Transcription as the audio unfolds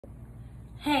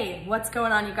Hey, what's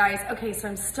going on, you guys? Okay, so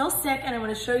I'm still sick and I want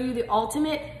to show you the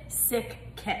ultimate sick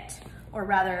kit, or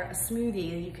rather a smoothie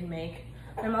that you can make.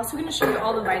 I'm also going to show you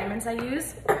all the vitamins I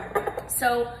use.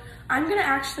 So I'm going to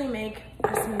actually make a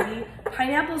smoothie.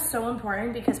 Pineapple is so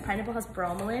important because pineapple has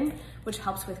bromelain, which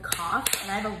helps with cough,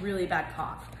 and I have a really bad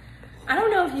cough. I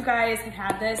don't know if you guys have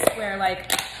had this where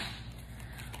like,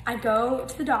 I go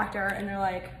to the doctor and they're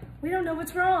like, we don't know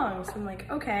what's wrong. So I'm like,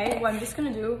 okay, well I'm just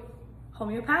gonna do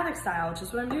homeopathic style, which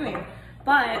is what I'm doing.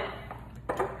 But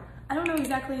I don't know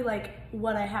exactly like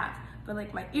what I have, but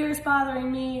like my ear's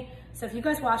bothering me. So if you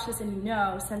guys watch this and you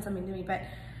know, send something to me, but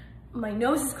my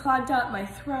nose is clogged up, my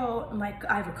throat,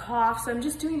 I have a cough. So I'm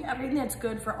just doing everything that's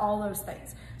good for all those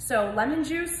things. So lemon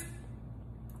juice.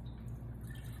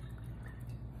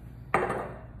 I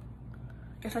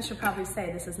guess I should probably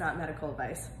say this is not medical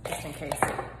advice, just in case.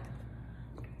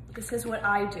 This is what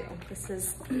I do. This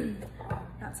is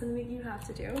not something that you have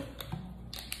to do.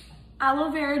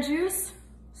 Aloe vera juice,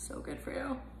 so good for you.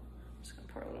 I'm just gonna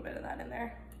pour a little bit of that in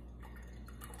there.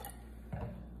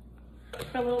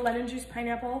 Put a little lemon juice,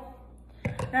 pineapple.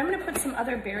 Now I'm gonna put some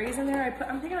other berries in there.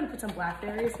 I'm thinking I'm gonna put some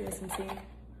blackberries, so you guys can see.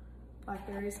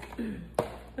 Blackberries.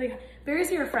 Like,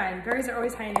 berries are your friend. Berries are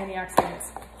always high in antioxidants.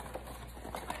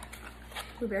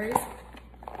 Blueberries.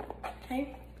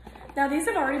 Okay. Now these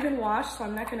have already been washed, so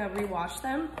I'm not gonna rewash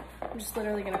them. I'm just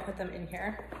literally gonna put them in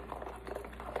here.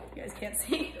 You guys can't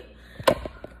see.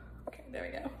 Okay, there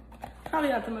we go. Probably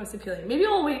not the most appealing. Maybe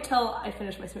we'll wait till I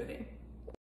finish my smoothie.